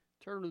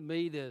Turn with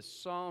me to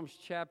Psalms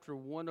chapter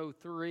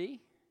 103.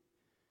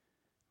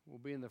 We'll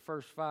be in the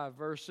first 5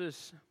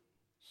 verses.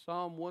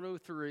 Psalm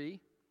 103.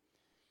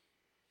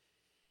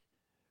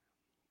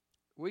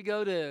 We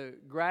go to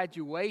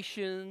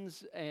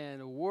graduations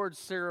and award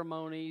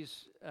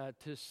ceremonies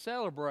to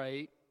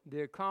celebrate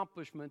the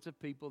accomplishments of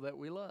people that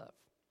we love.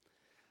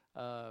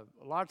 A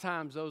lot of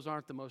times those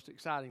aren't the most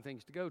exciting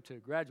things to go to,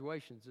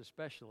 graduations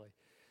especially.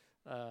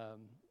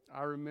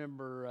 I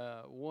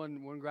remember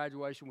one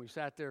graduation, we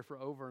sat there for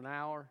over an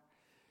hour.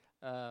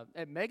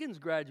 At Megan's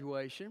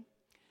graduation,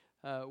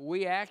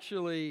 we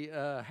actually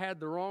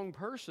had the wrong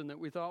person that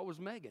we thought was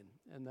Megan.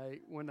 And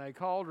when they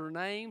called her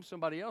name,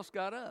 somebody else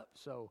got up.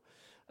 So,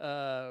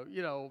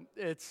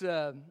 it's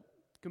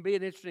can be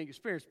an interesting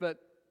experience. But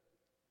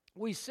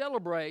we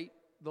celebrate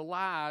the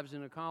lives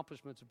and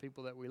accomplishments of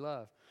people that we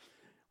love.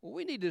 Well,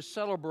 we need to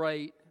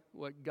celebrate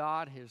what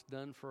God has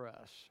done for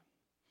us.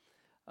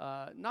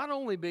 Not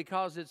only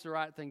because it's the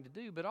right thing to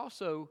do, but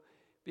also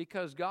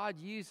because God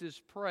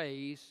uses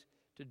praise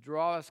to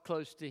draw us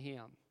close to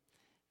Him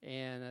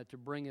and to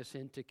bring us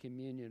into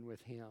communion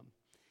with Him.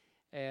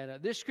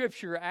 And this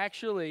scripture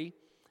actually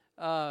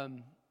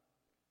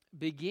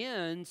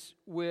begins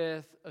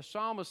with a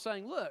psalmist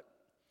saying, look,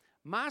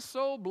 my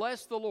soul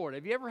bless the Lord.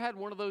 Have you ever had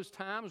one of those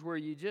times where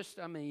you just,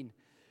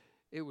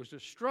 it was a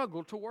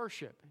struggle to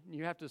worship? And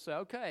you have to say,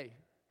 okay,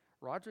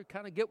 Roger,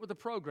 kind of get with the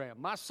program.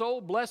 My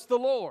soul bless the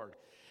Lord.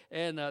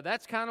 And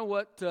that's kind of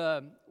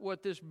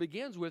what this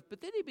begins with.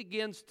 But then he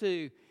begins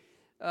to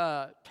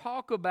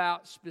talk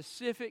about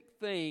specific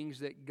things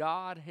that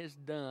God has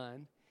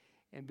done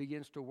and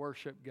begins to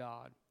worship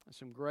God.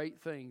 Some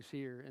great things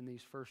here in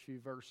these first few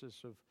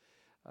verses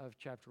of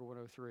chapter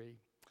 103.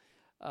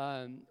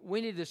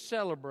 We need to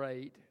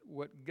celebrate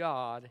what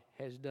God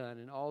has done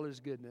in all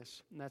His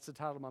goodness. And that's the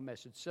title of my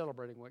message,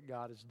 Celebrating What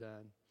God Has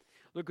Done.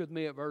 Look with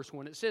me at verse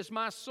 1. It says,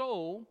 my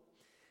soul,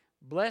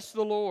 bless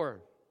the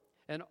Lord.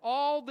 And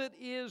all that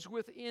is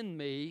within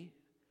me,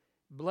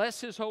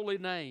 bless His holy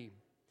name.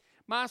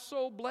 My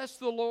soul, bless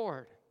the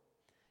Lord,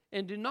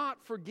 and do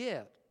not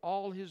forget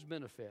all His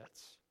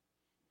benefits.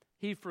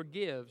 He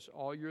forgives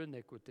all your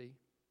iniquity.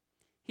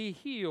 He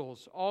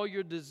heals all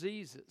your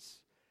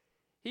diseases.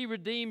 He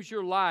redeems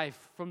your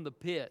life from the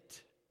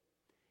pit.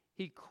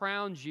 He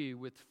crowns you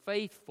with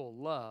faithful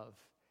love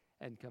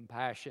and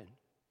compassion.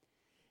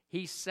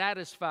 He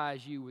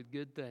satisfies you with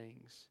good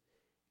things.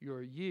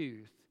 Your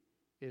youth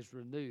is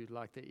renewed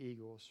like the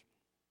eagles.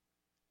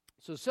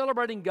 So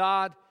celebrating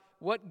God,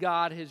 what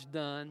God has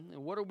done,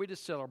 and what are we to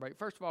celebrate?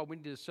 First of all, we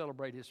need to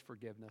celebrate His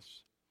forgiveness.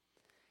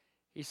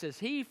 He says,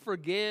 He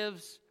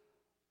forgives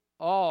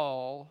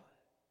all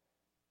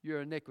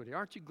your iniquity.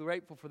 Aren't you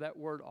grateful for that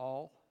word,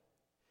 all?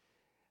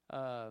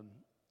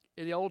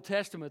 In the Old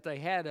Testament, they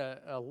had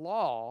a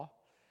law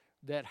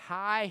that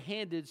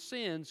high-handed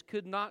sins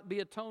could not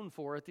be atoned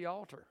for at the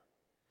altar.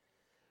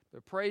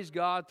 But praise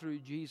God, through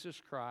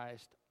Jesus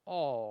Christ,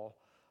 all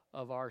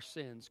of our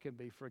sins can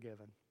be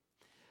forgiven.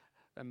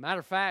 As a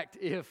matter of fact,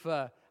 if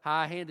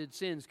high-handed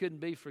sins couldn't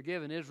be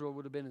forgiven, Israel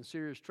would have been in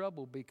serious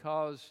trouble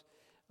because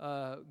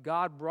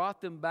God brought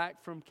them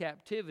back from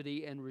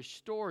captivity and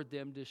restored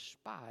them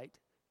despite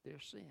their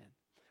sin.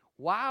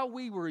 While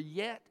we were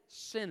yet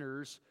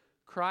sinners,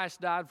 Christ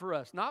died for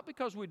us. Not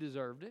because we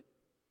deserved it,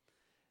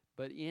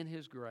 but in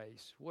His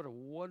grace. What a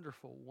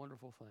wonderful,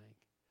 wonderful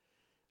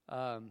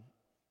thing.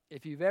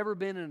 If you've ever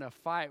been in a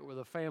fight with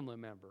a family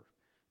member,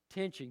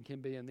 tension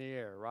can be in the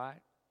air, right?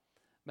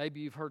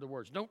 Maybe you've heard the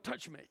words, don't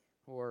touch me.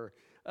 Or,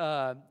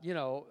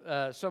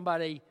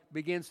 somebody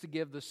begins to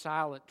give the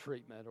silent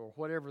treatment or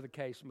whatever the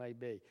case may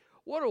be.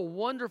 What a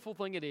wonderful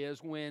thing it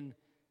is when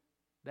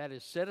that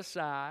is set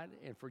aside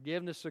and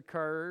forgiveness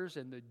occurs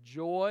and the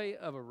joy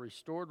of a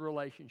restored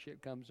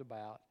relationship comes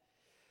about.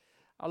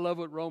 I love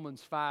what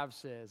Romans 5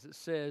 says. It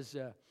says,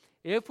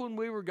 if when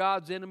we were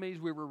God's enemies,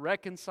 we were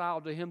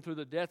reconciled to Him through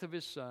the death of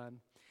His Son,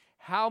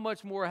 how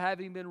much more,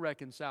 having been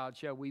reconciled,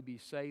 shall we be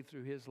saved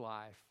through His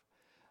life?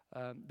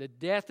 The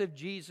death of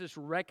Jesus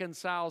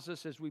reconciles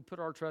us as we put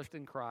our trust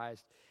in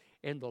Christ,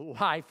 and the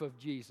life of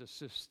Jesus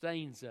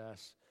sustains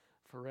us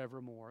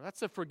forevermore.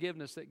 That's the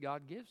forgiveness that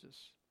God gives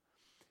us.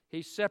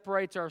 He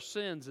separates our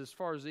sins as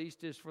far as the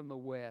east is from the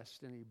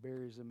west, and He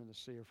buries them in the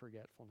sea of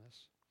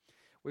forgetfulness.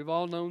 We've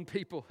all known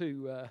people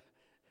who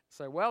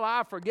say, well,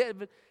 I've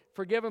forgiven,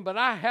 but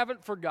I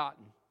haven't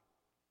forgotten.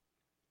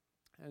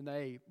 And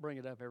they bring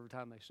it up every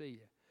time they see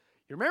you.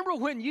 You remember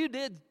when you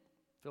did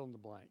fill in the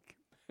blank?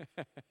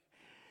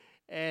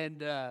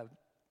 And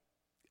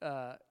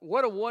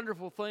what a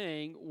wonderful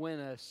thing when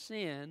a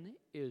sin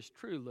is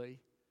truly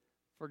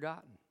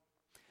forgotten.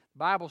 The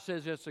Bible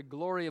says it's the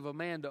glory of a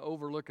man to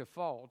overlook a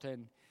fault.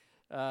 And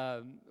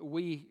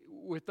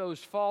with those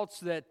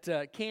faults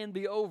that can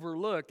be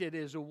overlooked, it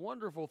is a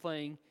wonderful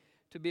thing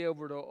to be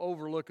able to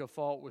overlook a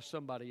fault with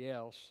somebody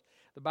else.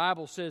 The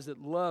Bible says that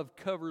love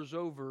covers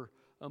over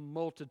a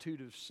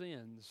multitude of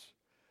sins.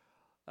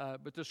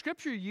 But the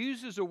Scripture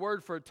uses a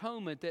word for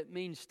atonement that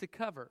means to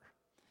cover.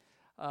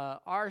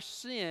 our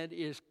sin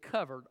is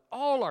covered.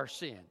 All our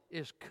sin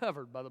is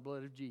covered by the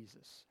blood of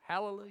Jesus.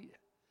 Hallelujah.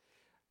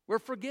 We're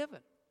forgiven.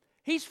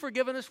 He's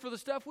forgiven us for the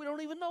stuff we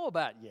don't even know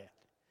about yet.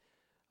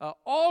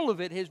 All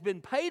of it has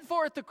been paid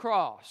for at the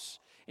cross.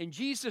 And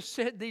Jesus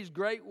said these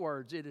great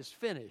words, "It is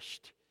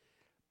finished,"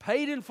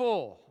 paid in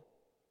full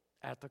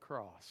at the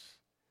cross.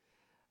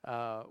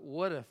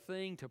 What a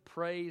thing to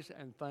praise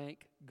and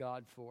thank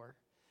God for.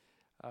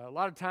 A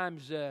lot of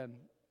times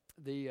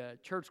the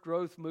church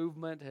growth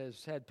movement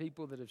has had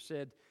people that have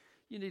said,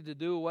 you need to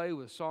do away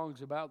with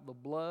songs about the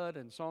blood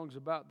and songs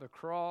about the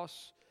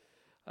cross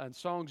and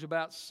songs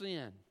about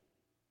sin.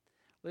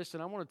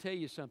 Listen, I want to tell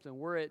you something.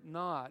 Were it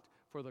not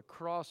for the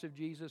cross of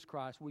Jesus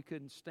Christ, we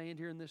couldn't stand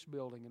here in this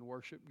building and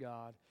worship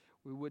God.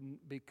 We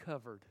wouldn't be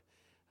covered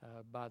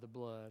by the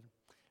blood.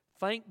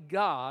 Thank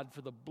God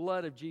for the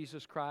blood of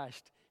Jesus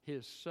Christ,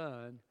 His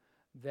Son,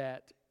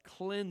 that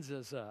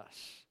cleanses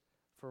us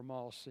from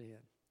all sin.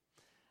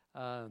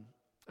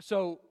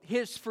 So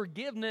His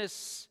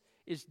forgiveness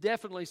is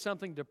definitely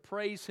something to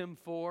praise Him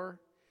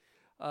for.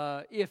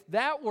 If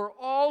that were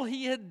all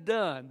He had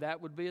done,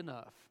 that would be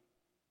enough.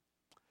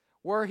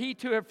 Were He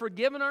to have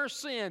forgiven our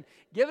sin,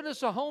 given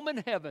us a home in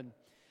heaven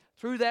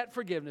through that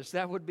forgiveness,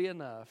 that would be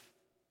enough.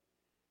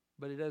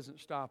 But it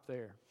doesn't stop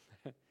there.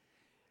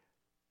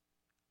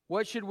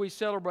 What should we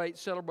celebrate?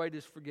 Celebrate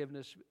His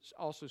forgiveness.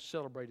 Also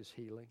celebrate His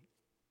healing.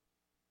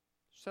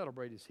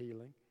 Celebrate His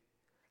healing.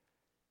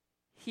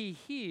 He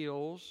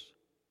heals,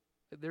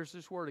 there's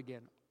this word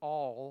again,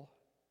 all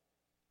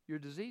your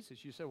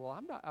diseases. You say,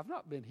 well, I've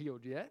not been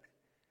healed yet.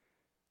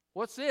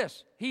 What's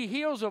this? He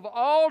heals of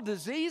all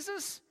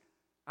diseases?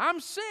 I'm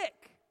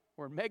sick.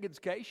 Or in Megan's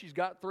case, she's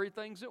got 3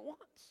 things at once.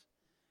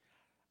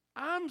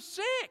 I'm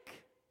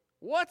sick.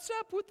 What's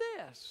up with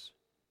this?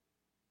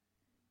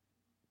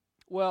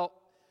 Well,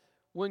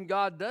 when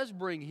God does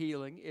bring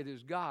healing, it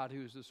is God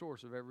who is the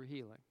source of every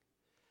healing.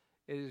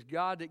 It is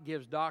God that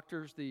gives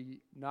doctors the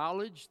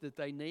knowledge that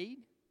they need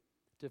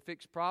to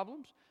fix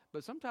problems.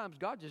 But sometimes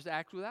God just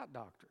acts without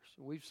doctors.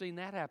 We've seen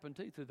that happen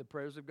too through the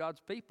prayers of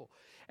God's people.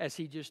 As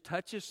He just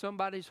touches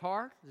somebody's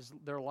heart,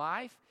 their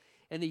life,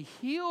 and He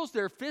heals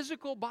their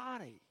physical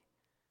body.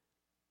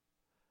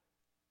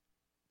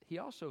 He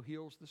also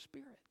heals the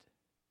spirit.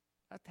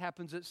 That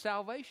happens at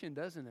salvation,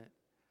 doesn't it?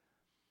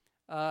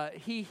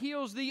 He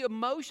heals the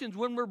emotions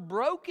when we're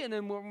broken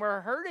and when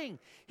we're hurting.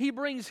 He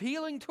brings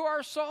healing to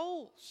our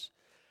souls.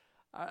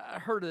 I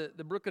heard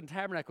the Brooklyn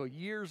Tabernacle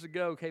years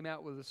ago came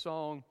out with a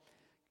song,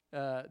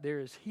 there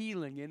is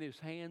healing in His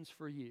hands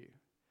for you.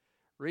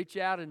 Reach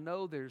out and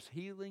know there's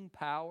healing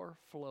power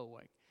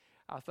flowing.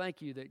 I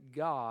thank you that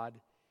God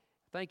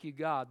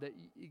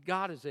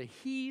is a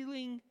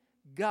healing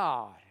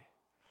God,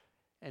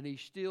 and He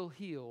still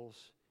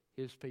heals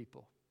His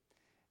people.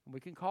 And we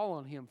can call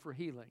on Him for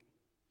healing.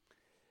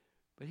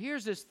 But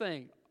here's this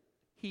thing.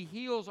 He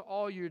heals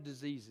all your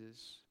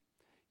diseases.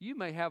 You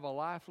may have a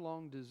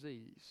lifelong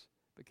disease,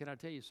 but can I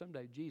tell you,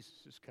 someday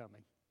Jesus is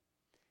coming,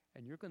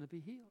 and you're going to be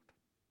healed.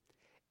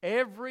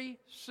 Every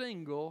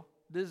single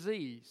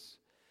disease.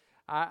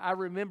 I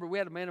remember we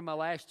had a man in my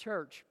last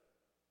church.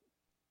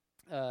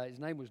 His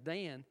name was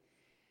Dan.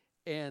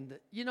 And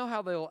you know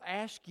how they'll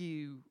ask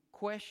you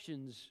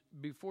questions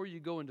before you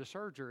go into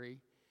surgery?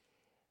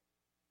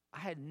 I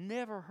had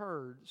never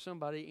heard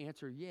somebody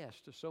answer yes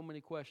to so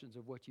many questions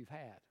of what you've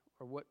had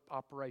or what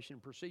operation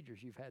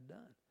procedures you've had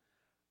done.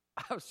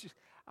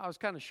 I was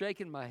kind of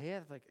shaking my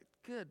head thinking,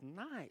 good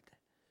night.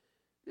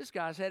 This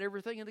guy's had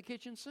everything in the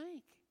kitchen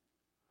sink.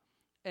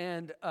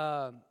 And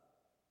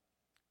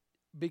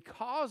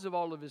because of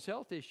all of his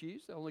health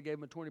issues, they only gave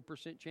him a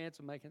 20% chance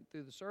of making it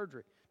through the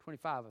surgery.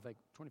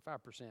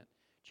 25%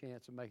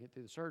 chance of making it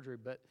through the surgery.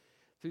 But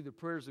through the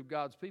prayers of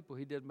God's people,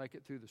 he did make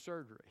it through the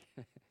surgery.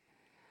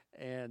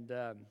 And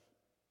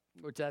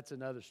which that's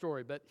another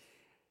story. But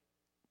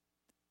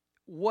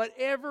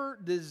whatever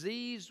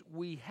disease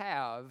we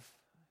have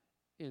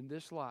in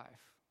this life,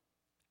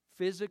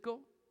 physical,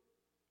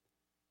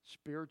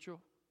 spiritual,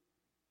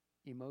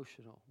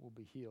 emotional, will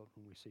be healed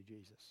when we see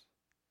Jesus.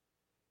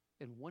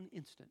 In one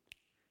instant,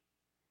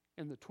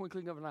 in the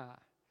twinkling of an eye.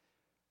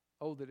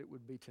 Oh, that it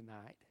would be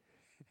tonight.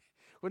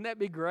 Wouldn't that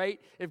be great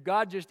if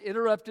God just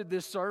interrupted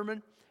this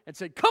sermon and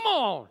said, come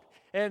on,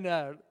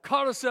 and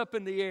caught us up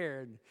in the air,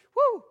 and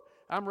whoo,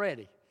 I'm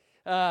ready.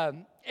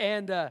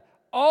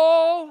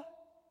 All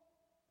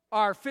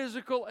our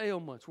physical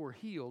ailments were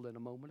healed in a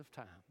moment of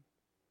time.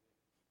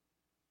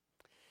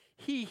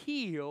 He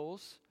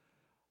heals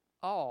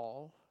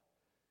all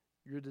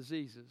your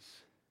diseases.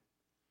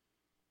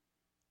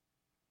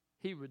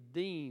 He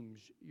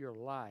redeems your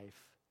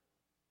life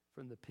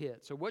from the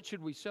pit. So what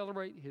should we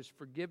celebrate? His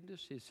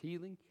forgiveness, His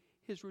healing,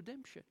 His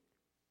redemption.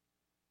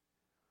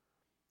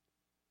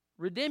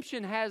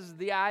 Redemption has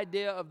the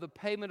idea of the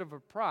payment of a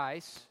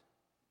price,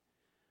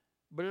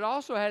 but it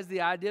also has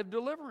the idea of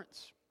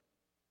deliverance.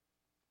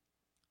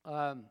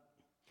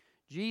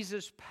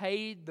 Jesus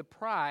paid the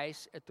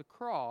price at the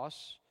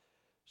cross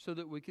so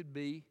that we could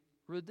be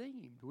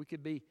redeemed. We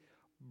could be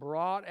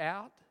brought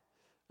out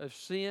of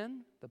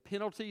sin, the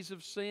penalties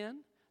of sin,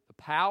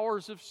 the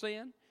powers of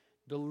sin,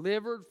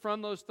 delivered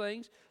from those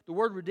things. The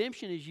word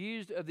redemption is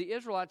used of the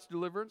Israelites'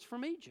 deliverance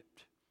from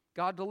Egypt.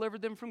 God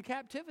delivered them from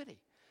captivity.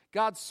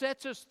 God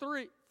sets us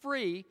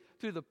free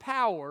through the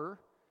power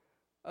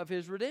of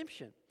His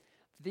redemption.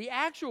 The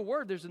actual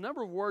word, there's a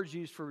number of words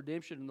used for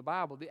redemption in the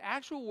Bible. The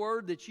actual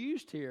word that's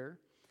used here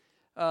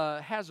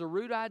has a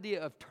root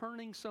idea of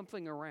turning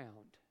something around.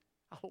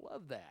 I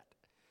love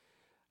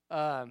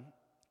that.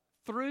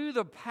 Through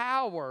the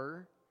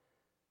power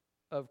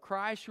of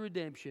Christ's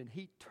redemption,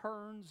 He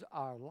turns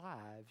our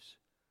lives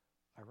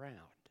around.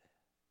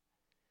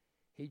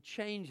 He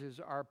changes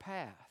our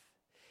path.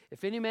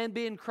 If any man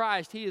be in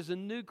Christ, he is a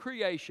new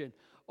creation.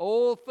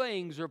 Old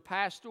things are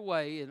passed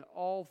away, and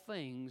all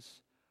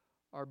things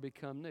are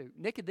become new.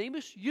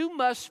 Nicodemus, you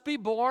must be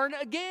born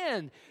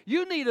again.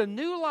 You need a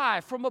new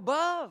life from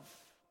above.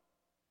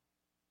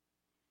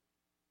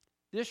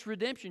 This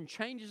redemption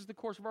changes the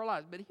course of our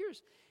lives. But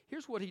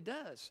here's what He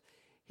does.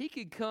 He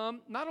could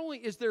come, not only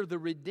is there the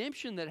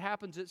redemption that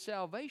happens at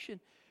salvation,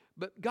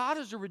 but God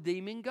is a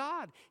redeeming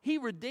God. He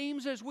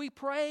redeems as we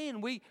pray,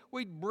 and we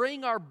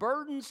bring our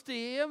burdens to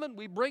Him, and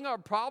we bring our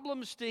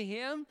problems to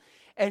Him,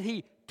 and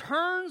He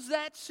turns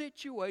that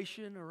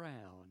situation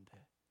around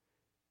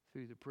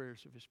through the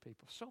prayers of His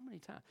people. So many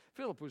times.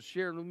 Philip was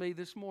sharing with me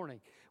this morning.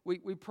 We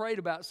prayed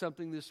about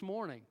something this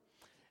morning,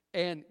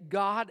 and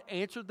God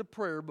answered the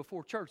prayer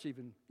before church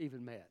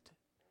even met.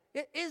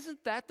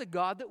 Isn't that the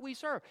God that we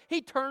serve?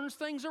 He turns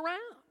things around.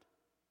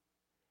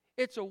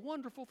 It's a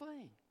wonderful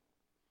thing.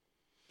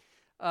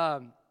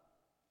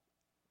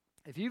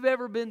 If you've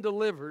ever been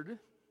delivered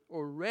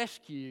or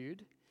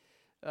rescued,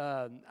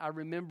 I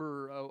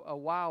remember a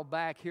while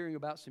back hearing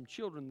about some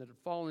children that had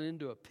fallen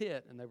into a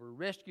pit, and they were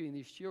rescuing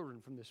these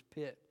children from this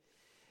pit.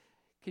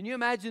 Can you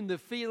imagine the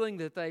feeling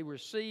that they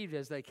received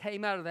as they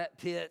came out of that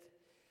pit?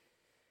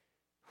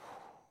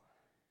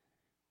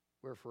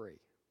 We're free.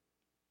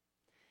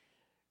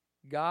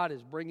 God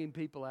is bringing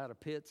people out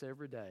of pits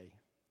every day.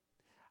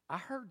 I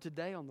heard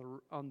today on the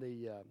well,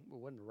 it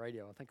wasn't the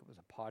radio, I think it was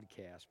a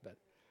podcast, but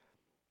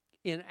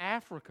in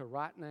Africa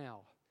right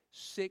now,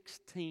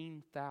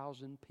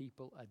 16,000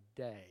 people a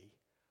day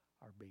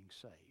are being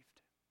saved.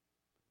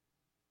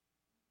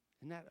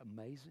 Isn't that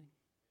amazing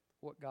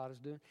what God is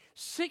doing?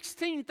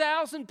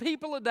 16,000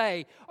 people a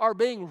day are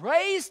being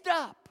raised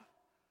up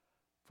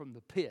from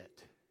the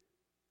pit.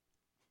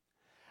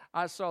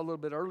 I saw a little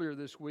bit earlier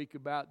this week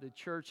about the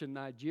church in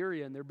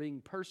Nigeria, and they're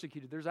being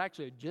persecuted. There's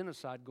actually a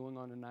genocide going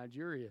on in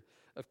Nigeria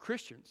of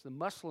Christians. The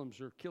Muslims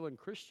are killing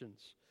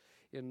Christians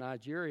in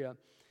Nigeria.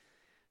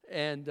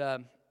 And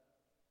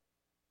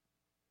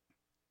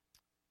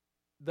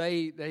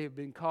they have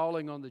been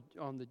calling on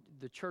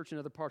the church in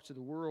other parts of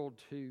the world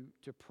to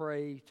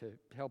pray, to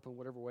help in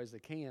whatever ways they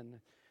can.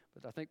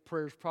 But I think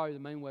prayer is probably the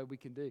main way we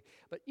can do.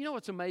 But you know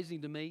what's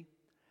amazing to me?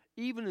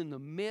 Even in the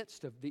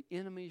midst of the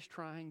enemies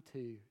trying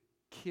to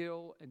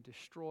kill and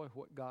destroy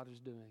what God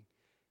is doing,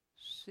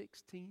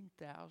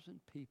 16,000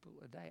 people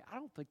a day. I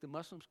don't think the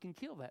Muslims can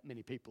kill that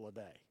many people a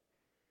day.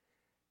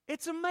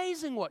 It's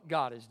amazing what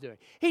God is doing.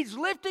 He's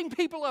lifting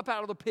people up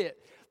out of the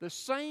pit. The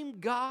same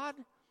God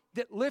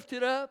that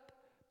lifted up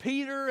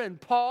Peter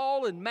and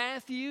Paul and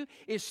Matthew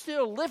is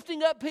still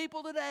lifting up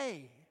people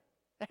today.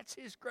 That's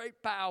His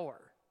great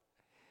power.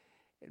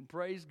 And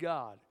praise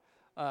God.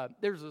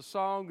 There's a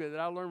song that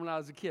I learned when I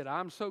was a kid.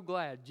 I'm so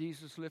glad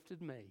Jesus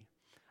lifted me.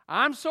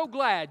 I'm so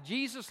glad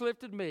Jesus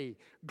lifted me.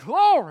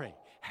 Glory,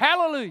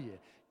 hallelujah.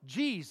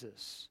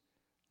 Jesus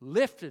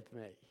lifted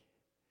me.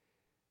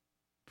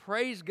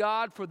 Praise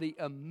God for the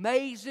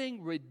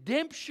amazing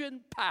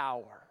redemption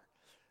power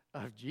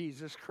of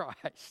Jesus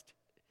Christ.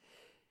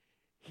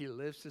 He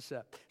lifts us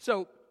up.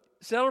 So,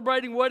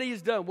 celebrating what He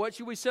has done. What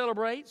should we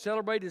celebrate?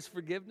 Celebrate His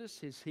forgiveness,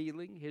 His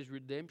healing, His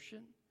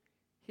redemption,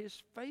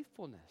 His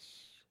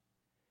faithfulness.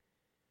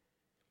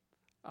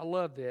 I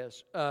love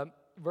this.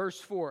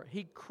 Verse 4,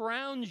 He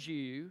crowns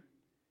you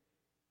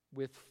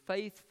with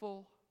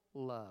faithful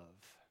love.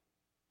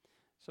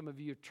 Some of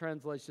your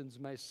translations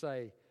may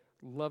say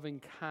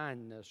loving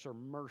kindness or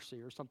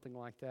mercy or something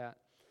like that.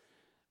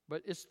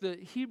 But it's the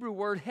Hebrew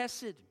word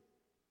hesed.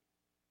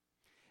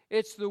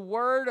 It's the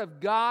word of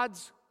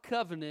God's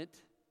covenant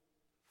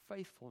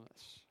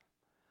faithfulness.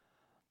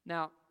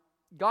 Now,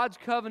 God's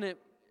covenant,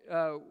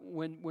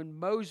 when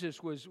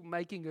Moses was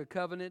making a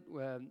covenant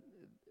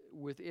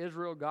with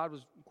Israel, God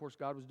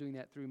was doing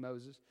that through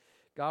Moses.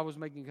 God was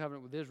making a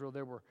covenant with Israel.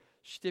 There were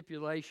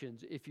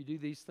stipulations. If you do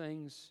these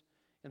things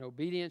in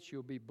obedience,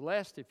 you'll be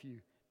blessed. If you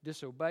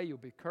disobey, you'll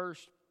be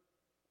cursed.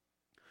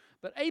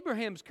 But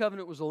Abraham's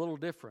covenant was a little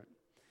different.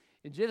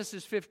 In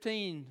Genesis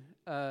 15,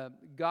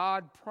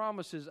 God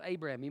promises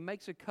Abraham. He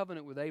makes a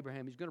covenant with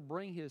Abraham. He's going to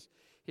bring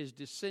his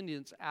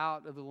descendants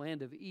out of the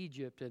land of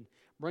Egypt and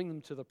bring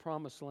them to the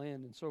promised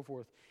land and so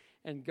forth.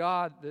 And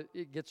God,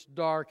 it gets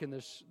dark, and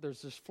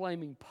there's this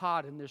flaming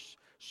pot and this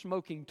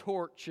smoking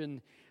torch,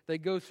 and they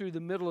go through the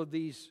middle of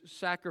these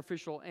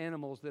sacrificial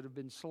animals that have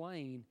been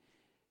slain.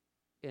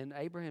 And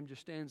Abraham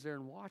just stands there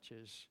and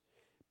watches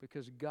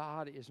because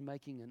God is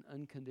making an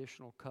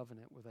unconditional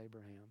covenant with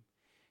Abraham.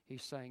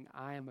 He's saying,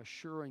 I am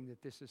assuring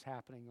that this is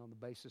happening on the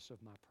basis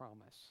of my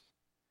promise.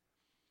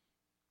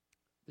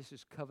 This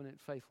is covenant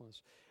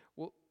faithfulness.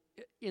 Well,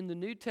 in the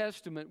New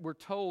Testament, we're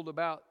told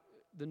about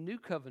the new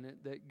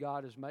covenant that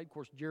God has made. Of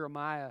course,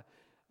 Jeremiah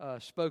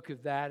spoke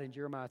of that in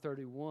Jeremiah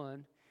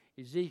 31.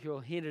 Ezekiel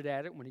hinted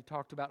at it when he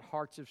talked about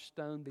hearts of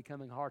stone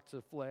becoming hearts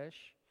of flesh,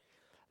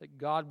 that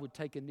God would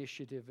take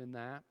initiative in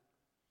that.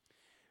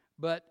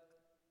 But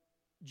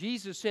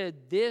Jesus said,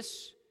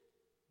 this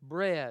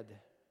bread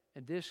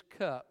and this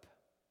cup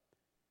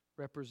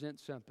represent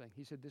something.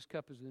 He said, this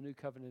cup is the new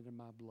covenant in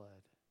my blood.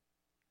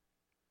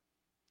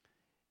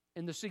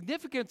 And the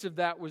significance of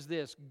that was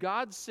this.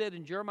 God said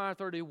in Jeremiah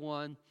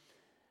 31,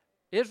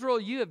 Israel,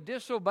 you have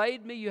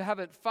disobeyed me, you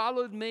haven't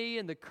followed me,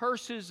 and the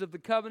curses of the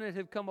covenant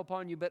have come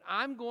upon you, but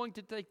I'm going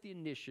to take the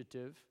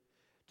initiative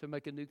to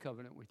make a new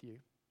covenant with you.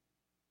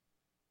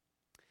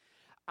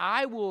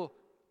 I will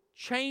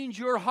change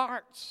your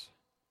hearts.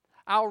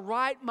 I'll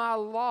write my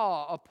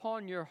law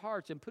upon your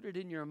hearts and put it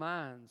in your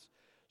minds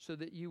so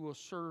that you will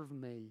serve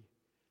me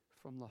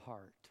from the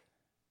heart.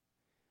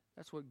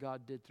 That's what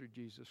God did through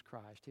Jesus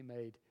Christ. He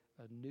made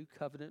a new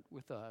covenant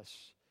with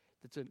us.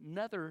 That's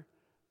another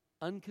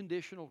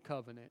unconditional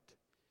covenant.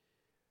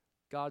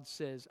 God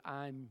says,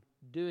 I'm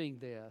doing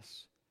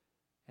this,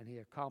 and He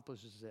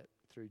accomplishes it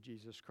through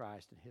Jesus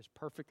Christ and His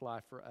perfect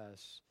life for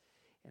us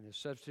and His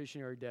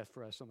substitutionary death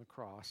for us on the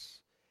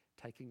cross,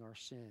 taking our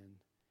sin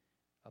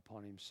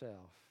upon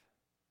Himself.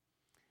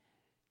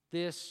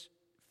 This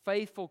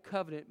faithful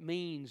covenant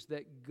means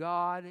that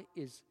God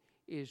is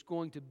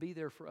going to be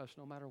there for us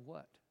no matter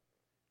what.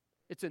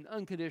 It's an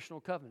unconditional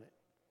covenant,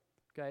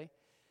 okay?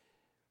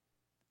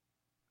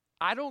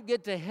 I don't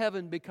get to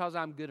heaven because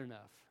I'm good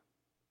enough.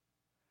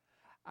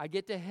 I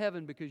get to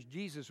heaven because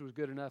Jesus was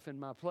good enough in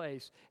my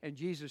place, and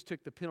Jesus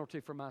took the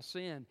penalty for my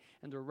sin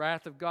and the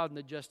wrath of God and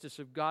the justice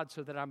of God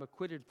so that I'm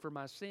acquitted for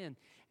my sin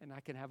and I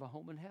can have a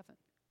home in heaven.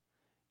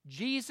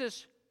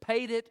 Jesus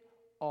paid it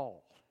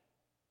all.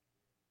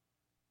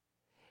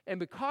 And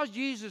because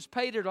Jesus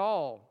paid it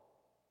all,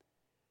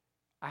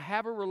 I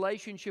have a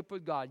relationship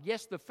with God.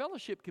 Yes, the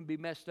fellowship can be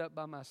messed up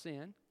by my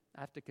sin.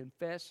 I have to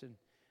confess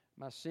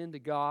my sin to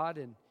God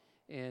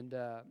and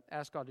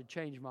ask God to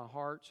change my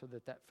heart so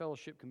that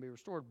fellowship can be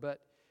restored. But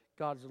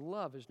God's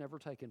love is never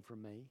taken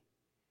from me.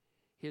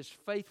 His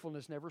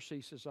faithfulness never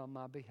ceases on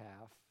my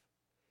behalf.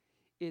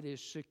 It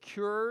is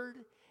secured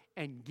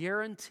and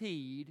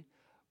guaranteed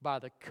by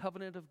the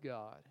covenant of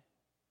God.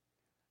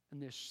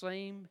 And this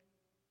same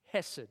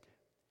hesed,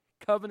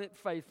 covenant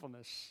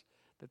faithfulness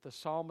that the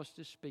psalmist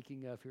is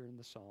speaking of here in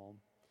the psalm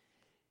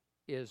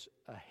is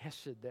a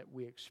hesed that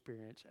we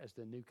experience as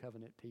the new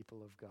covenant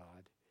people of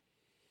God.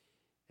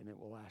 And it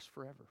will last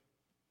forever.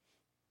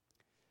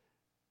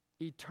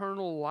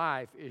 Eternal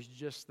life is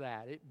just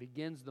that. It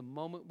begins the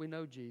moment we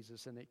know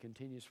Jesus, and it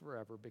continues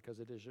forever because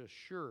it is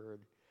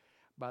assured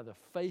by the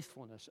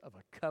faithfulness of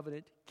a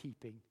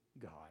covenant-keeping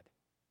God.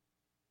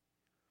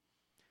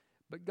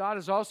 But God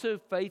is also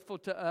faithful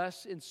to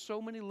us in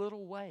so many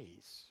little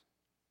ways.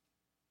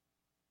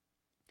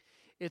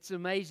 It's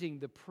amazing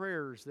the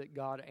prayers that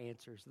God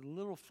answers, the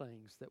little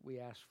things that we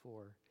ask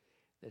for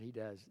that He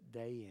does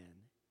day in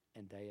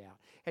and day out.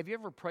 Have you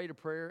ever prayed a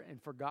prayer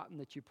and forgotten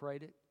that you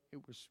prayed it?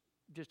 It was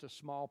just a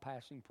small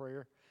passing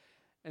prayer.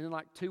 And then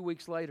like 2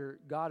 weeks later,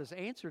 God has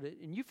answered it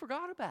and you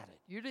forgot about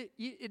it.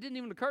 It didn't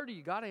even occur to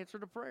you. God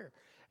answered a prayer.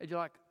 And you're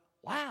like,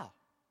 wow,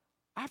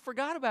 I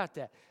forgot about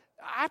that.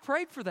 I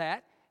prayed for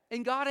that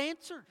and God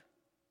answered.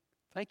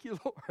 Thank you,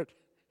 Lord.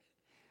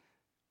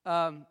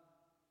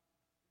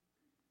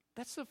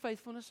 That's the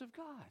faithfulness of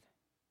God.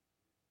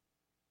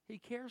 He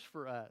cares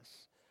for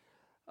us.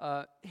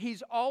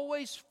 He's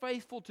always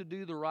faithful to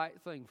do the right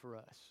thing for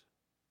us.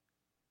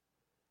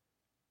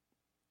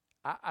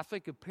 I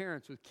think of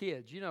parents with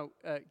kids. You know,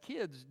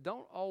 kids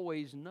don't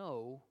always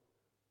know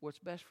what's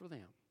best for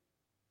them,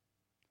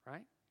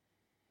 right?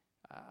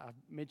 I've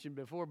mentioned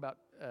before about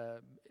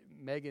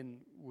Megan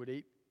would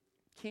eat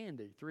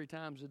candy 3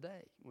 times a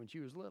day when she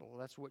was little.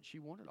 That's what she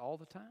wanted all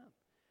the time.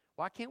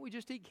 Why can't we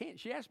just eat candy?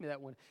 She asked me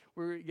that when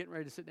we were getting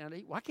ready to sit down to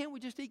eat. Why can't we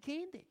just eat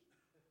candy?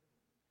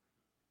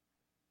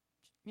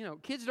 You know,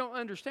 kids don't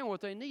understand what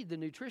they need, the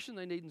nutrition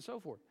they need and so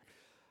forth.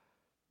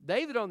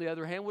 David, on the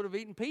other hand, would have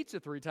eaten pizza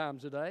 3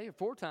 times a day, or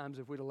 4 times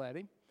if we'd have let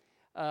him.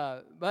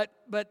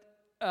 But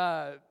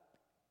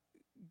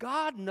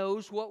God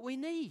knows what we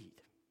need.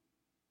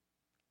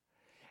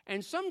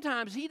 And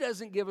sometimes He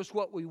doesn't give us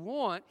what we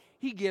want,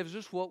 He gives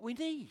us what we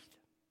need.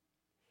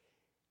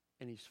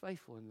 And He's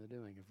faithful in the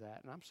doing of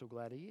that, and I'm so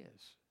glad He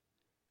is.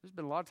 There's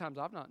been a lot of times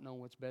I've not known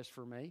what's best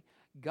for me.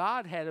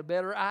 God had a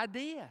better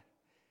idea.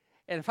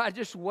 And if I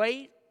just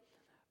wait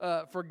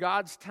for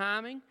God's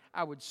timing,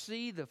 I would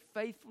see the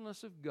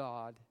faithfulness of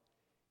God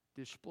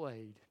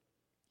displayed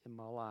in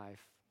my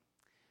life.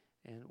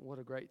 And what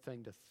a great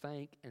thing to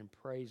thank and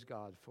praise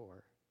God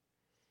for.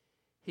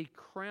 He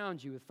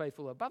crowns you with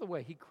faithful love. By the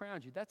way, He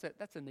crowns you. That's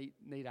a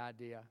neat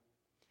idea.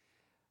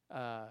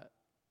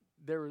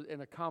 There was,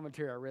 in a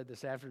commentary I read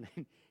this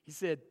afternoon, he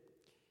said,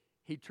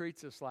 He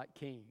treats us like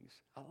kings.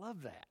 I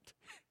love that.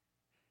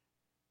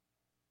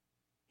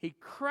 He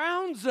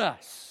crowns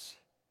us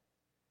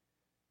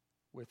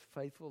with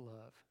faithful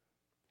love.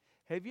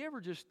 Have you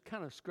ever just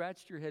kind of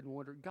scratched your head and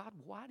wondered, God,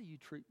 why do you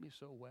treat me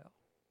so well?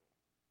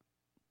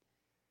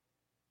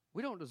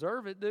 We don't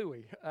deserve it, do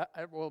we?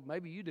 Well,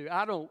 maybe you do.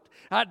 I don't.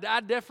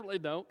 I definitely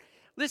don't.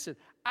 Listen,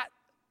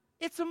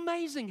 it's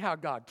amazing how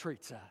God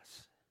treats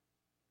us.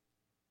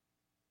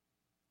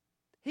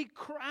 He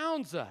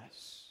crowns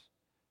us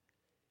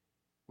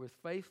with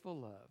faithful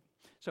love.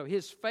 So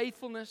His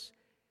faithfulness,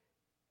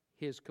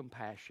 His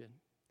compassion.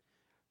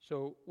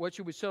 So what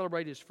should we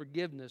celebrate? His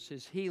forgiveness,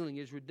 His healing,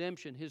 His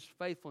redemption, His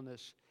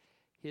faithfulness,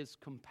 His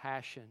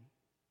compassion.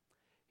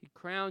 He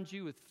crowns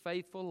you with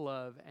faithful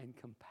love and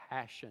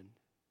compassion.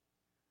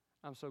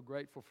 I'm so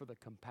grateful for the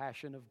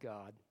compassion of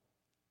God.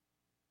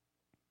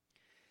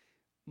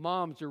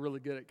 Moms are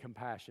really good at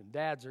compassion.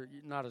 Dads are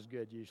not as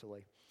good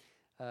usually.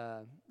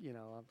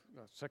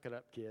 Suck it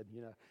up, kid.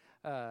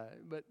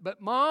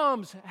 But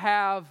moms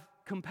have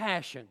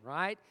compassion,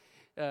 right?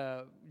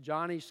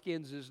 Johnny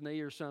skins his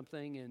knee or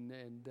something,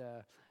 and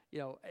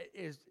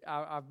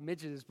I've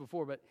mentioned this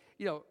before, but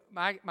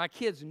my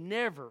kids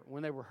never,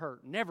 when they were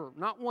hurt,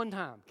 not one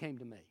time came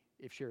to me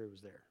if Sherry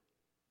was there.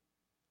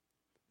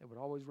 They would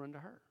always run to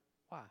her.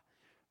 Why?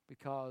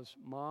 Because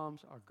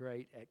moms are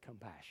great at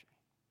compassion.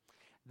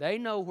 They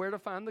know where to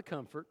find the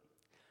comfort.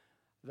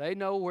 They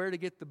know where to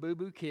get the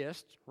boo-boo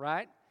kissed,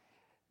 right?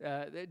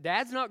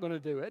 Dad's not going to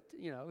do it.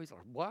 He's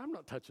like, well, I'm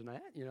not touching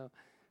that,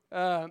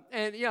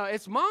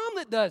 it's mom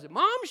that does it.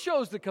 Mom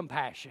shows the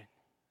compassion.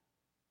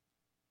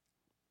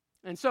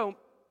 And so,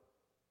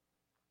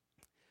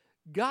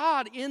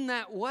 God in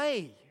that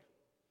way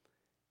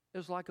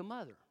is like a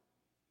mother.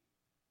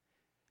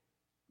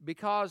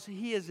 Because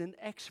He is an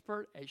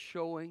expert at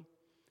showing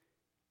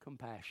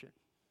compassion.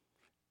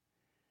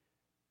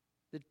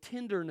 The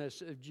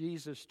tenderness of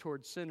Jesus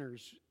towards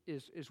sinners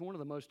is one of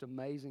the most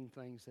amazing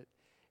things that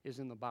is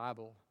in the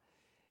Bible.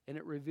 And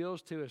it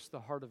reveals to us the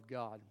heart of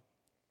God.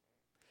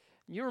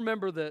 You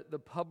remember the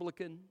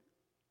publican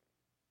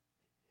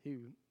who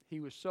he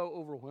was so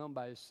overwhelmed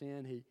by his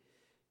sin, he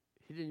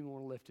didn't even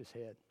want to lift his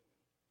head.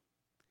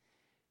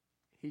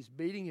 He's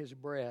beating his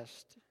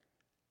breast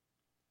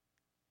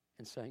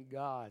and saying,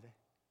 God,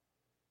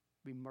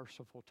 be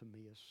merciful to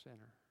me, a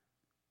sinner.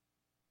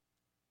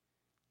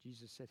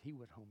 Jesus said he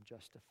went home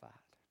justified.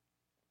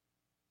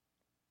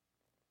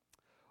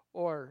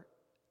 Or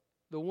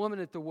the woman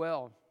at the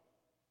well.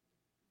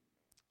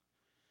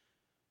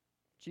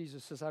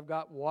 Jesus says, I've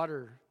got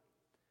water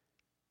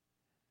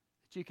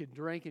that you can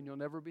drink and you'll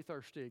never be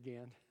thirsty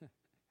again.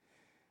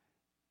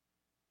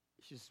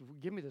 She says, well,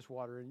 give me this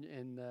water.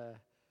 And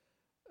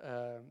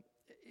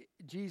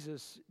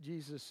Jesus,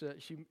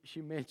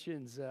 she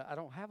mentions, I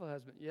don't have a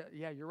husband.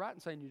 Yeah, you're right in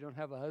saying you don't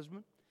have a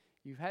husband.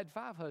 You've had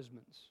 5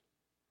 husbands.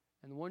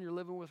 And the one you're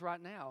living with right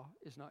now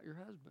is not your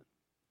husband.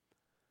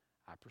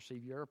 I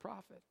perceive you're a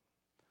prophet.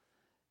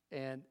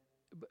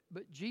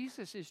 But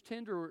Jesus is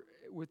tender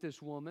with this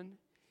woman.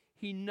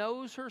 He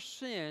knows her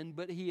sin,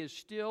 but He is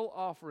still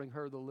offering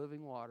her the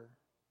living water.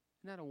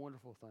 Isn't that a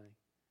wonderful thing?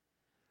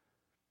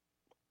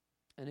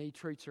 And He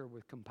treats her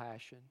with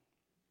compassion.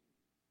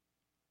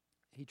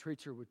 He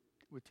treats her with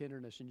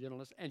tenderness and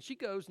gentleness. And she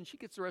goes and she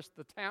gets the rest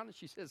of the town and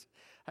she says,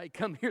 hey,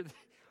 come here.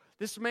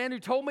 This man who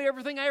told me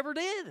everything I ever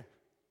did.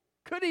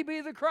 Could he be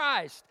the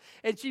Christ?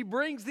 And she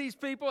brings these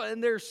people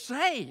and they're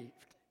saved.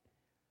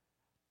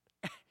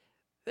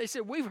 They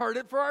said, we've heard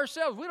it for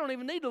ourselves. We don't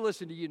even need to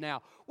listen to you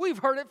now. We've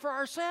heard it for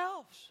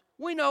ourselves.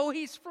 We know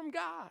He's from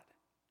God.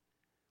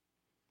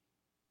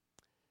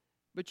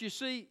 But you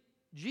see,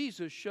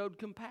 Jesus showed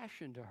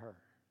compassion to her.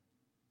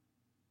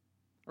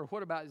 Or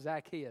what about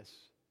Zacchaeus?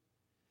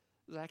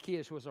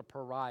 Zacchaeus was a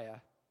pariah.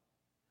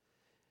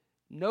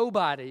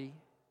 Nobody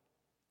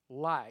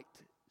liked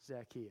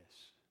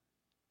Zacchaeus.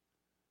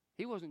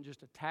 He wasn't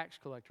just a tax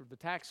collector. The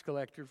tax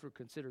collectors were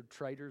considered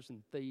traitors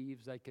and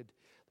thieves.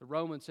 The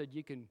Romans said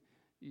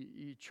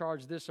you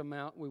charge this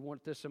amount, we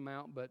want this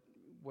amount, but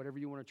whatever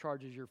you want to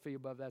charge as your fee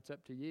above, that's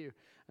up to you.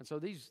 And so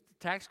these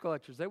tax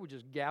collectors, they would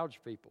just gouge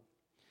people.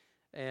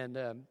 And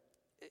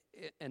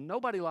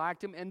nobody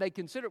liked him, and they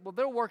considered, well,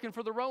 they're working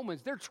for the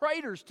Romans. They're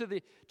traitors to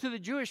the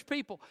Jewish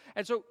people.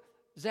 And so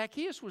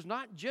Zacchaeus was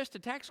not just a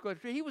tax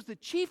collector, he was the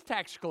chief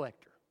tax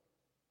collector.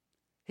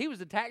 He was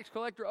the tax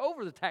collector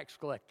over the tax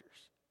collectors.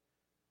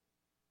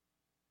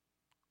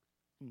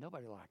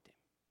 Nobody liked him.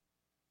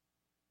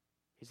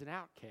 He's an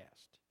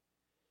outcast.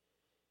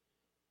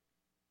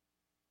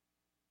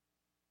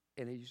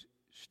 And he's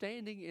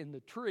standing in the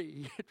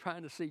tree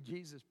trying to see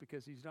Jesus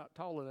because he's not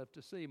tall enough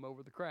to see Him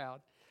over the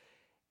crowd.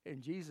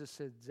 And Jesus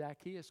said,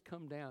 Zacchaeus,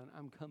 come down.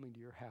 I'm coming to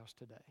your house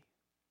today.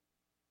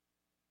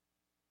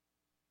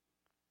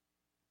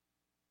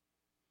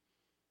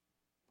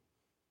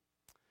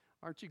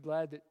 Aren't you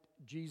glad that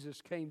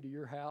Jesus came to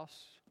your house,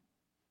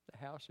 the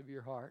house of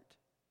your heart,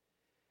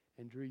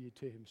 and drew you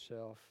to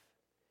Himself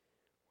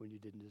when you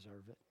didn't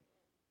deserve it?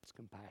 It's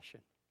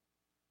compassion.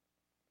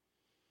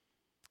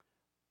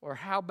 Or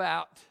how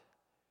about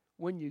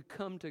when you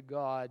come to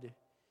God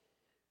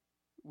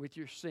with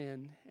your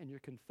sin, and you're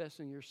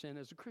confessing your sin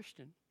as a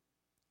Christian,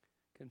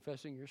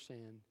 confessing your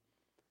sin,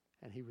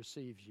 and He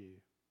receives you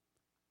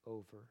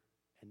over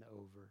and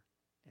over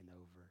and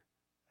over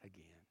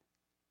again.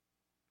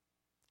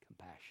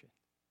 Compassion.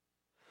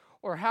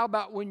 Or how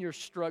about when you're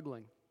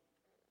struggling?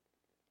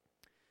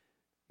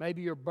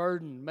 Maybe you're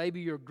burdened,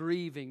 maybe you're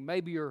grieving,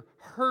 maybe you're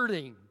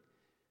hurting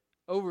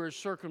over a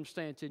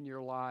circumstance in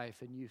your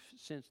life, and you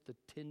sense the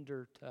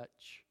tender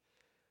touch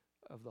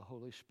of the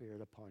Holy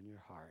Spirit upon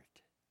your heart,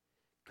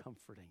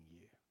 comforting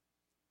you.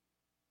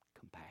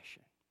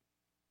 Compassion.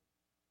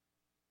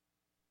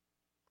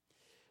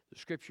 The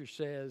Scripture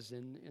says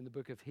in the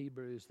book of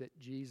Hebrews that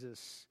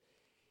Jesus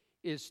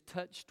is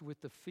touched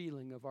with the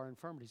feeling of our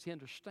infirmities. He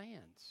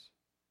understands.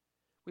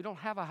 We don't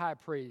have a high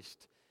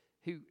priest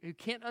who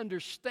can't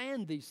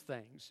understand these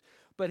things,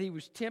 but He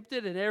was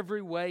tempted in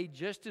every way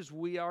just as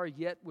we are,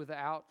 yet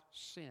without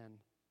sin.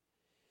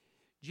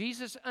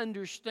 Jesus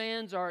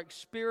understands our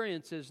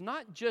experiences,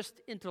 not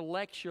just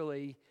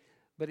intellectually,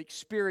 but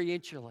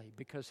experientially,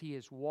 because He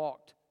has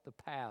walked the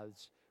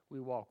paths we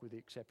walk, with the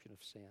exception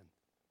of sin.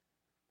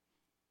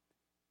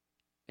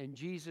 And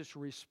Jesus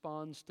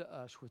responds to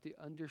us with the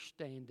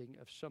understanding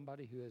of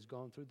somebody who has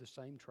gone through the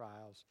same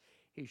trials.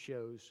 He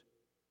shows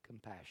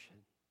compassion.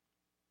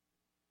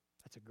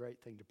 That's a great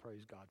thing to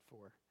praise God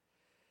for.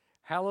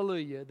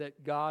 Hallelujah,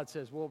 that God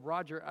says, well,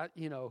 Roger,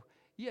 you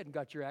hadn't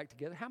got your act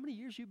together. How many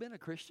years you been a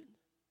Christian?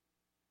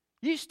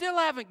 You still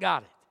haven't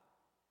got it.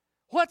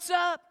 What's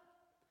up?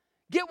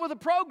 Get with the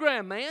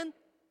program, man.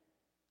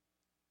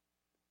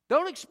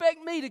 Don't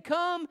expect me to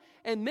come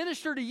and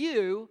minister to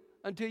you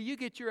until you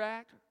get your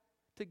act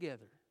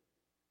together.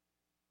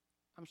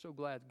 I'm so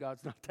glad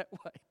God's not that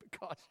way,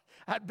 because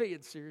I'd be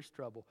in serious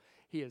trouble.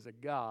 He is a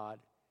God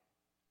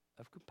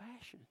of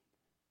compassion.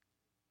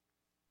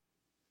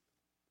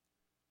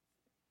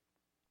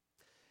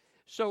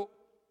 So,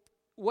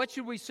 what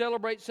should we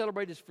celebrate?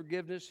 Celebrate His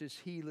forgiveness, His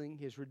healing,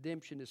 His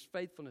redemption, His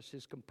faithfulness,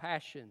 His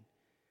compassion,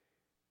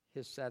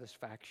 His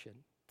satisfaction.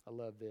 I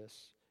love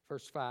this.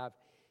 Verse 5,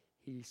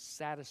 He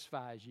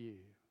satisfies you.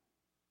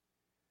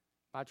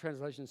 My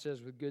translation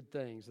says with good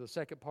things. The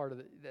second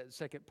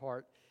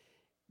part,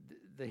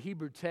 the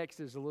Hebrew text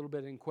is a little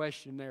bit in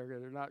question there.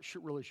 They're not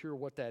really sure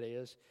what that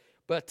is.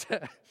 But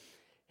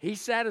He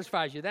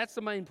satisfies you. That's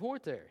the main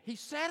point there. He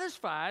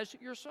satisfies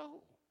your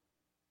soul.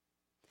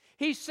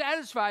 He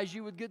satisfies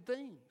you with good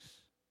things.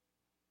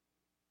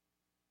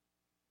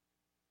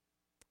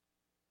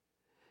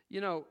 You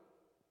know,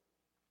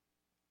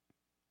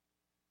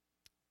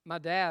 my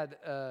dad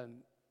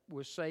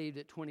was saved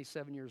at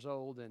 27 years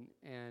old,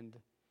 and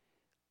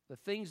the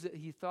things that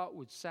he thought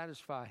would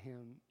satisfy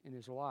him in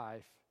his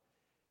life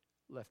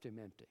left him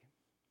empty.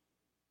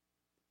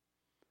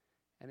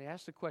 And he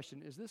asked the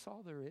question, is this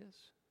all there is?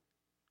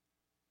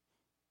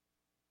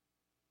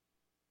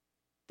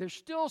 There's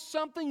still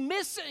something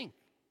missing.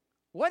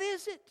 What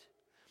is it?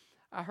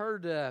 I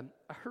heard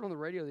on the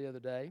radio the other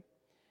day,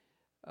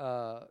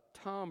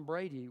 Tom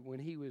Brady, when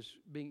he was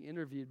being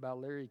interviewed by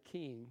Larry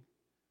King,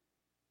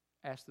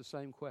 asked the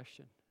same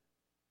question.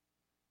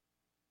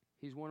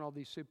 He's won all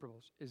these Super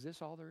Bowls. Is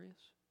this all there is?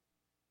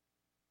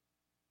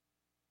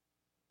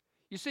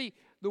 You see,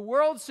 the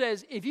world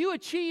says, if you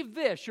achieve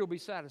this, you'll be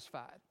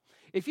satisfied.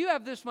 If you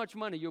have this much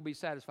money, you'll be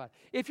satisfied.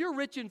 If you're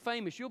rich and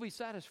famous, you'll be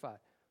satisfied.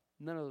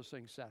 None of those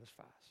things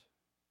satisfies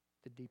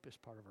the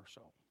deepest part of our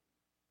soul.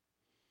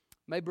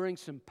 May bring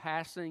some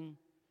passing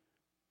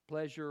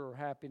pleasure or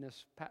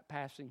happiness,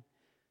 passing.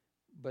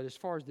 But as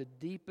far as the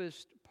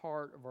deepest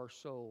part of our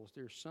souls,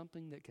 there's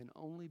something that can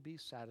only be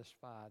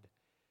satisfied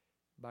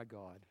by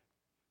God.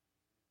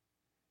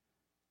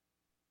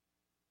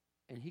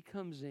 And He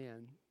comes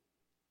in,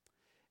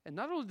 and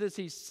not only does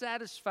He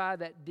satisfy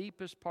that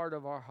deepest part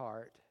of our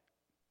heart,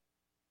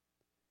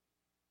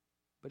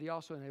 but He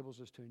also enables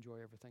us to enjoy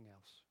everything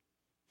else.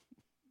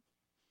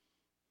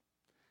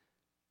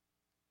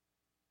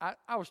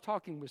 I was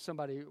talking with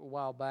somebody a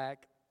while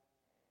back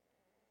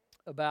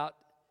about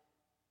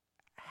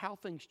how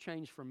things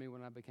changed for me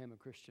when I became a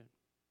Christian.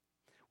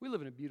 We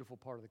live in a beautiful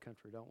part of the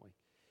country, don't we?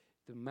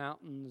 The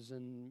mountains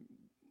and,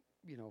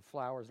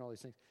 flowers and all these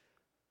things.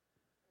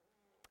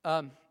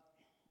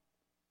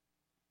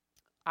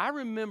 I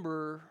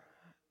remember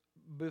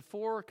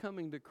before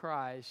coming to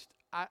Christ,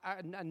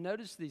 I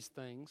noticed these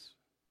things.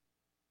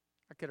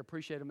 I could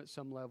appreciate them at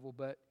some level,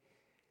 but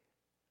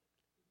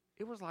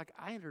it was like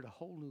I entered a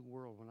whole new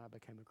world when I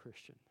became a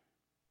Christian.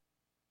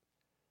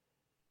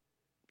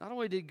 Not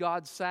only did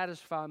God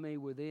satisfy me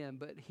within,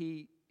 but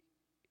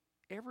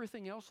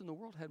everything else in the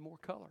world had more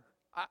color.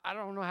 I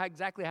don't know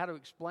exactly how to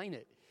explain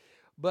it,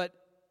 but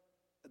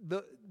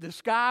the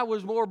sky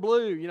was more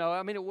blue.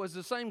 It was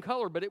the same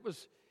color, but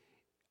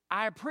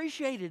I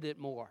appreciated it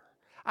more.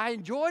 I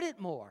enjoyed it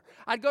more.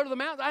 I'd go to the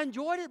mountains, I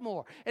enjoyed it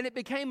more. And it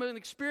became an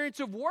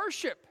experience of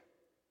worship.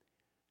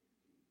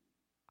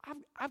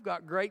 I've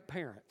got great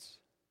parents.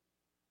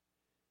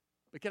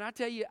 But can I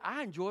tell you,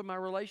 I enjoyed my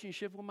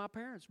relationship with my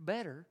parents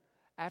better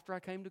after I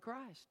came to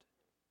Christ.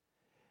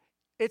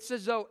 It's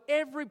as though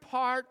every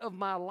part of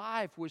my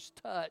life was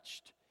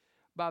touched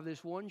by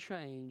this one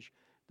change,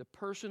 the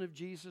person of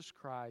Jesus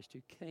Christ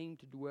who came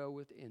to dwell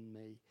within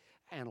me,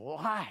 and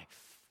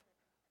life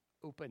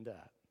opened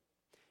up.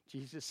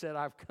 Jesus said,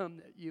 I've come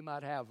that you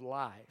might have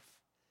life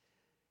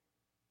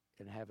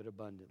and have it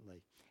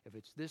abundantly. If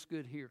it's this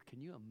good here,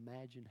 can you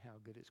imagine how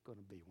good it's going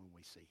to be when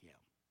we see Him?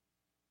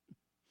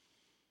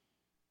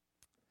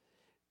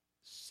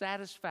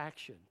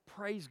 Satisfaction.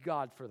 Praise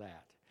God for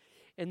that.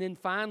 And then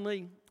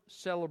finally,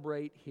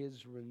 celebrate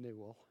His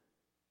renewal.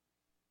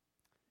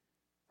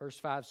 Verse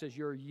 5 says,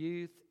 your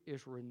youth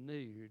is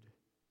renewed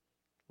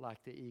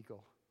like the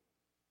eagle.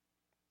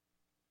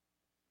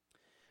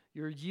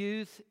 Your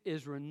youth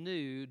is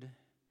renewed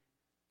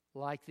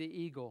like the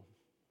eagle.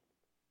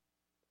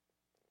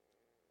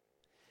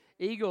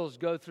 Eagles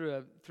go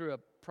through a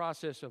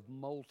process of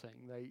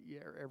molting. They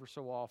ever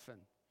so often,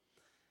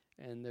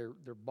 and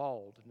they're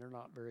bald, and they're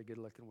not very good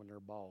looking when they're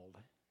bald.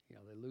 You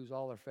know, they lose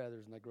all their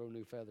feathers and they grow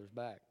new feathers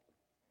back.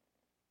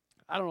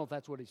 I don't know if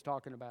that's what he's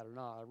talking about or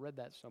not. I read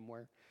that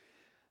somewhere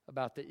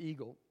about the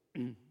eagle,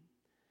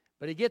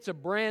 but he gets a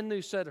brand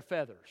new set of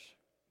feathers.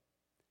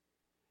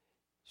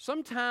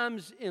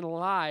 Sometimes in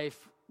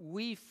life,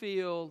 we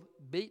feel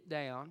beat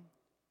down,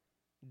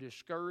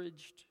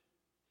 discouraged,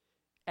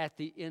 at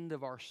the end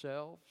of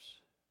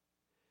ourselves,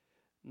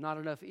 not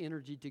enough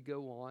energy to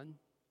go on,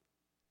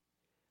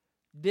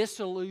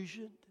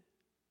 disillusioned,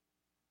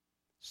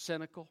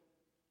 cynical.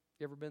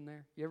 You ever been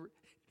there?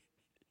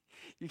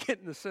 You get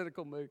in the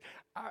cynical mood.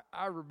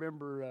 I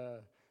remember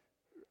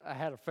I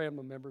had a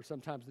family member.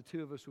 Sometimes the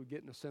two of us would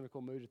get in a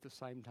cynical mood at the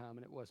same time,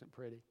 and it wasn't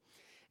pretty.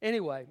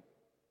 Anyway,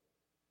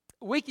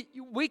 we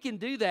can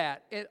do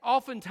that. And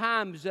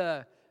oftentimes,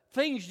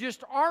 things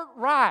just aren't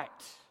right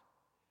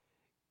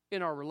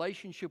in our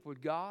relationship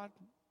with God,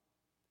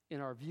 in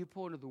our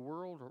viewpoint of the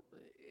world,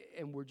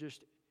 and we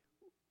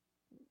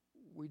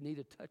need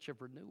a touch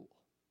of renewal.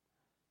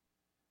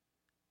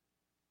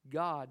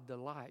 God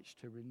delights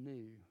to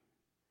renew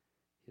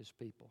His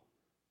people.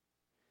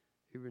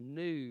 He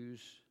renews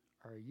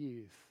our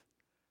youth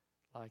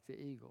like the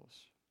eagles.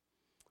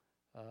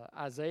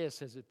 Isaiah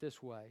says it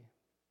this way.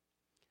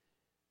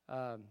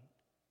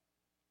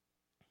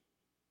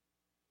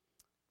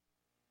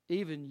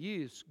 Even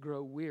youths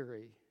grow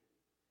weary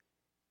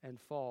and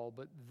fall,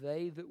 but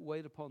they that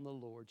wait upon the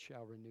Lord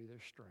shall renew their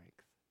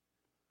strength.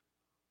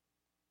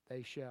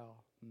 They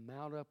shall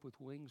mount up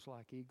with wings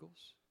like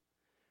eagles.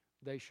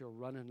 They shall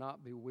run and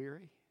not be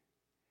weary,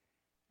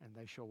 and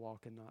they shall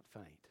walk and not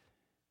faint.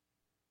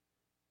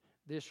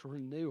 This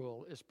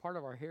renewal is part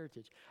of our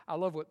heritage. I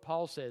love what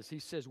Paul says. He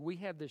says, we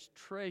have this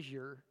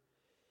treasure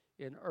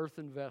in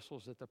earthen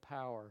vessels that the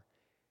power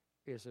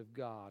is of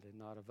God and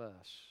not of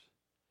us.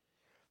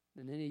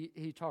 And then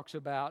he talks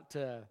about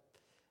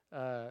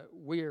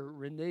we're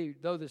renewed.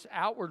 Though this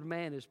outward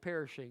man is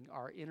perishing,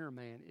 our inner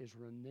man is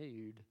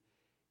renewed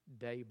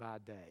day by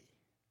day.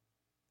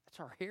 That's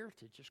our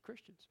heritage as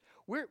Christians.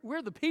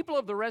 We're the people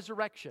of the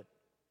resurrection.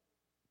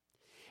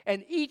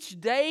 And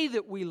each day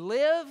that we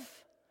live,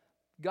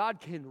 God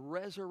can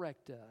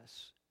resurrect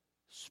us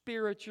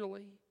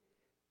spiritually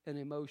and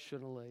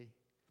emotionally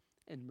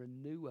and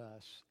renew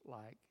us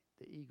like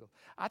the eagle.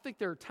 I think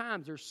there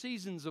are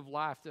seasons of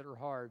life that are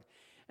hard.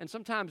 And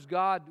sometimes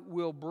God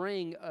will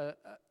bring,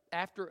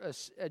 after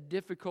a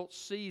difficult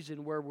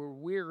season where we're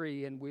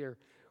weary and we're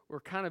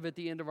kind of at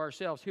the end of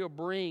ourselves, He'll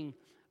bring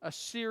a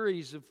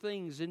series of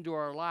things into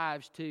our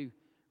lives to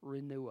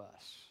renew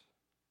us.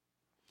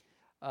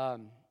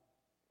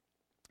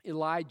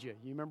 Elijah,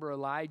 you remember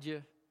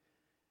Elijah?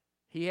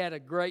 He had a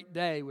great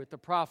day with the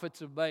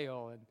prophets of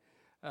Baal,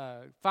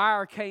 and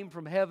fire came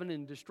from heaven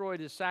and destroyed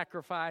his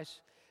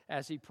sacrifice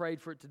as he prayed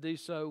for it to do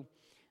so.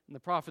 And the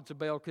prophets of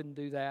Baal couldn't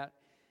do that.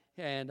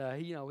 And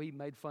he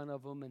made fun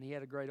of them, and he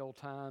had a great old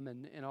time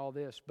and all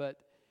this. But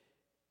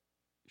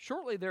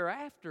shortly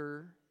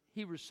thereafter,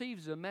 he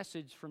receives a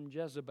message from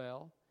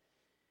Jezebel,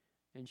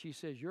 and she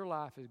says, your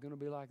life is going to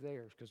be like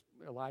theirs, because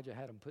Elijah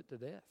had them put to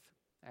death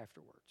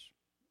afterwards.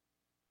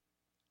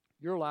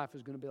 Your life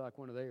is going to be like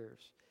one of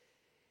theirs.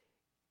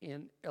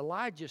 And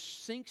Elijah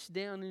sinks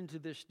down into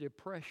this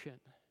depression.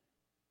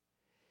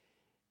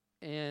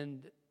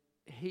 And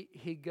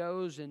he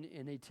goes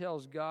and he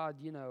tells God,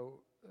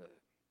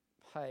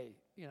 hey,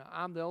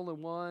 I'm the only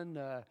one.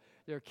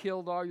 They're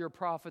killed all your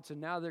prophets, and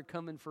now they're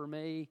coming for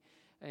me.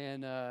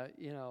 And,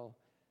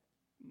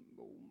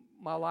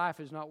 my life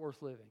is not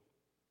worth living.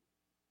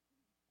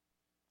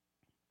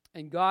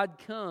 And God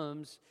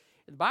comes.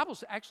 The Bible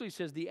actually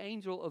says the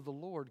angel of the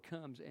Lord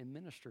comes and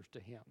ministers to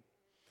him.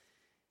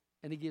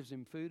 And he gives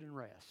him food and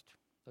rest,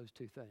 those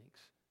two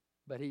things.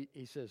 But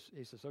he says,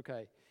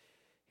 okay,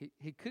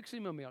 he cooks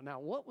him a meal. Now,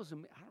 what was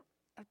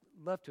I'd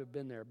love to have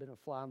been there, been a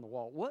fly on the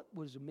wall. What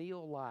was a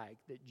meal like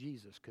that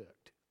Jesus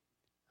cooked?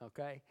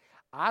 Okay?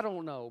 I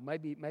don't know.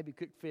 Maybe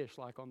cooked fish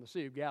like on the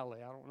Sea of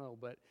Galilee. I don't know.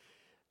 But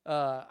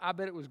I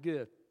bet it was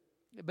good.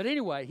 But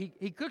anyway,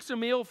 he cooks a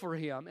meal for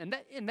him.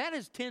 And that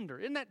is tender.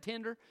 Isn't that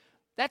tender?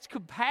 That's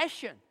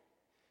compassion.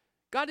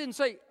 God didn't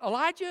say,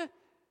 Elijah,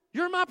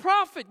 you're my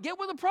prophet. Get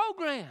with the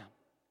program.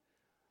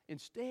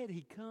 Instead,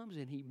 he comes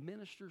and he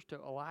ministers to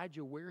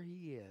Elijah where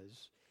he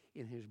is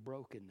in his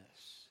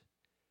brokenness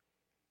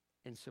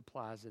and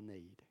supplies a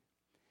need.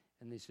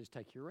 And he says,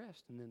 take your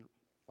rest. And then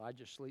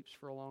Elijah sleeps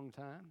for a long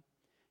time.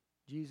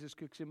 Jesus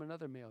cooks him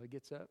another meal. He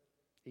gets up,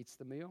 eats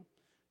the meal.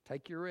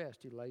 Take your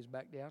rest. He lays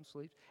back down,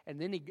 sleeps. And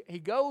then he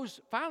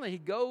goes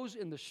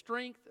in the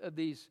strength of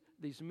these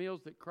meals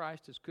that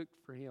Christ has cooked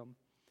for him.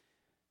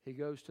 He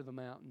goes to the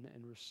mountain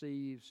and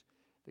receives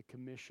the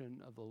commission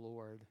of the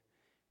Lord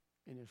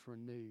and is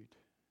renewed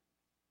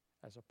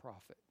as a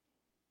prophet.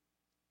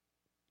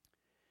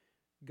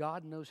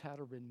 God knows how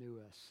to renew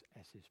us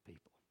as His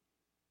people.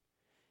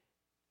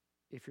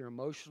 If you're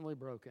emotionally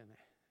broken,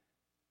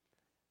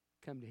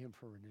 come to Him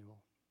for renewal.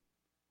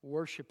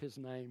 Worship His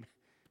name.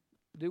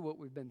 Do what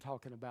we've been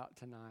talking about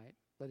tonight.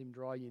 Let Him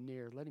draw you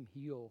near. Let Him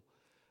heal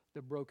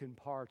the broken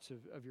parts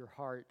of your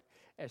heart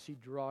as He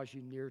draws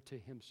you near to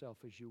Himself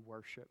as you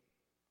worship.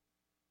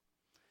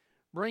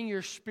 Bring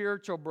your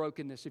spiritual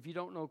brokenness. If you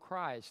don't know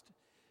Christ,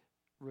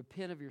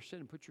 repent of your sin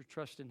and put your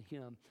trust in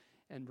Him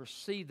and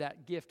receive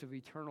that gift of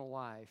eternal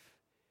life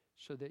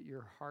so that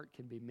your heart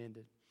can be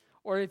mended.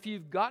 Or if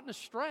you've gotten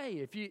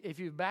astray, if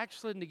you've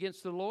backslidden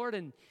against the Lord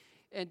and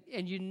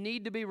you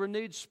need to be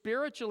renewed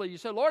spiritually, you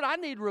say, Lord, I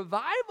need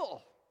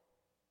revival.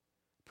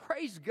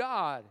 Praise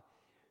God.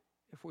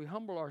 If we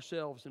humble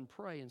ourselves and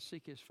pray and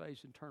seek His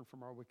face and turn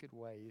from our wicked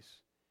ways,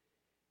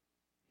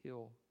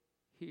 He'll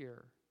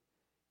hear.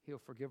 He'll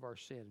forgive our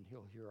sin and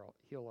He'll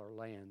heal our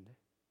land.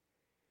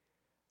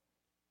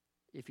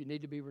 If you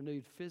need to be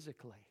renewed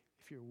physically,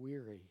 if you're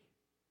weary,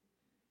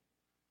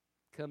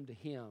 come to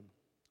Him,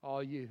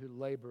 all you who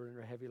labor and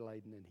are heavy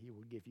laden, and He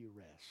will give you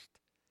rest.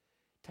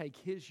 Take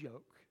His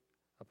yoke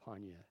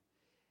upon you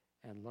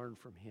and learn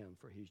from Him,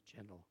 for He's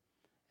gentle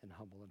and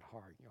humble in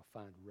heart. You'll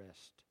find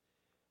rest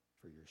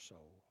for your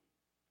soul.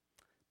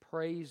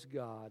 Praise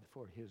God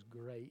for His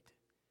great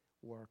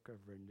work of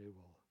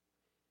renewal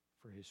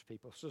for His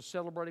people. So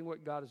celebrating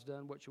what God has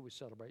done, what should we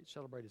celebrate?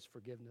 Celebrate His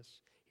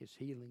forgiveness, His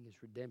healing, His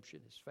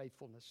redemption, His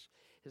faithfulness,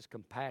 His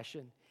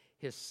compassion,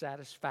 His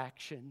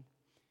satisfaction,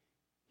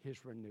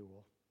 His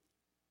renewal.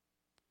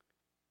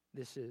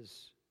 This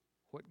is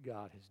what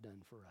God has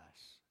done for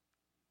us.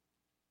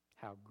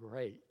 How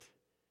great,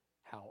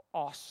 how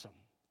awesome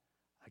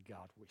a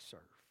God we serve.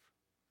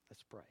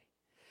 Let's pray.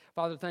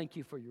 Father, thank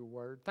You for Your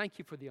word. Thank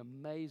You for the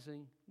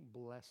amazing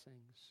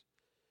blessings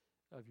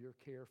of Your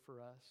care for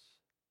us.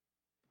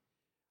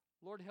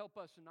 Lord, help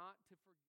us not to forget.